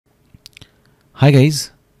Hi guys,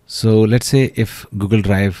 so let's say if Google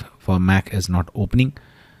Drive for Mac is not opening,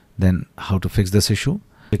 then how to fix this issue?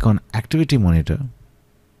 Click on Activity Monitor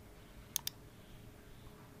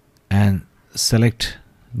and select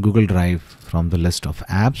Google Drive from the list of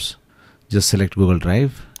apps. Just select Google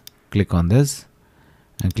Drive, click on this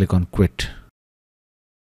and click on Quit.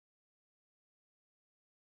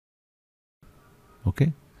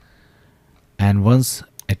 Okay, and once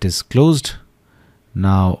it is closed,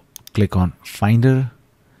 now click on Finder,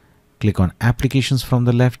 click on Applications from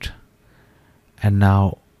the left, and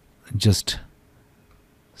now just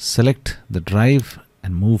select the drive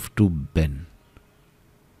and move to bin.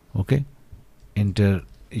 Okay, enter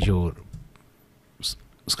your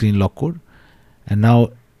screen lock code, and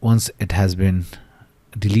now once it has been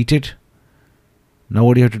deleted, now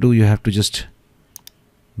what you have to do, you have to just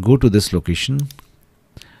go to this location,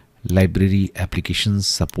 Library, Applications,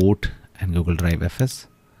 Support, and Google DriveFS.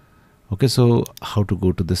 Okay, so how to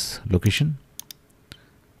go to this location?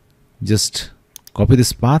 Just copy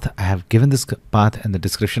this path. I have given this path in the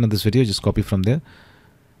description of this video. Just copy from there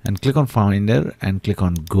and click on Finder and click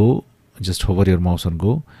on Go. Just hover your mouse on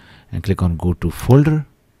Go and click on Go to Folder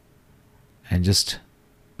and just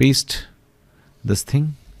paste this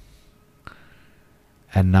thing.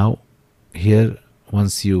 And now here,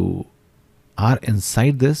 once you are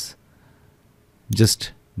inside this,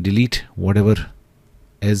 just delete whatever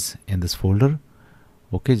is in this folder.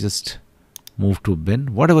 Okay, just move to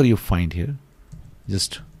bin. Whatever you find here,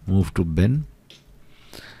 just move to bin.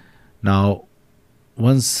 Now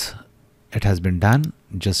once it has been done,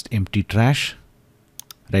 just empty trash,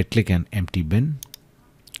 right click and empty bin.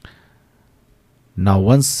 Now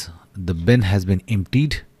once the bin has been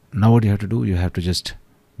emptied, now what you have to do, you have to just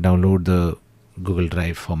download the Google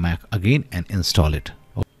Drive for Mac again and install it.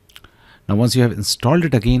 Now once you have installed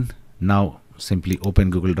it again, now simply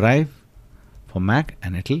open Google Drive for Mac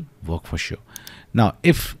and it'll work for sure. Now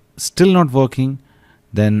if still not working,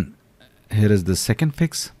 then here is the second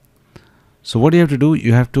fix. So what you have to do,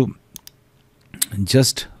 you have to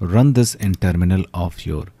just run this in terminal of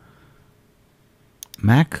your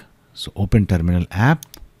Mac. So open Terminal app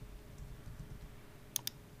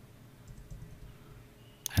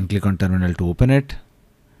and click on Terminal to open it.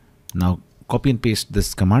 Now copy and paste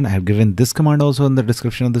this command. I have given this command also in the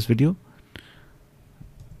description of this video.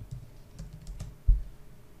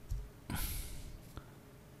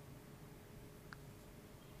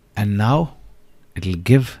 And now it will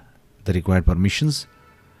give the required permissions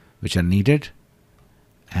which are needed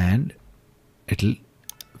and it will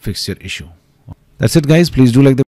fix your issue. That's it guys. Please do like the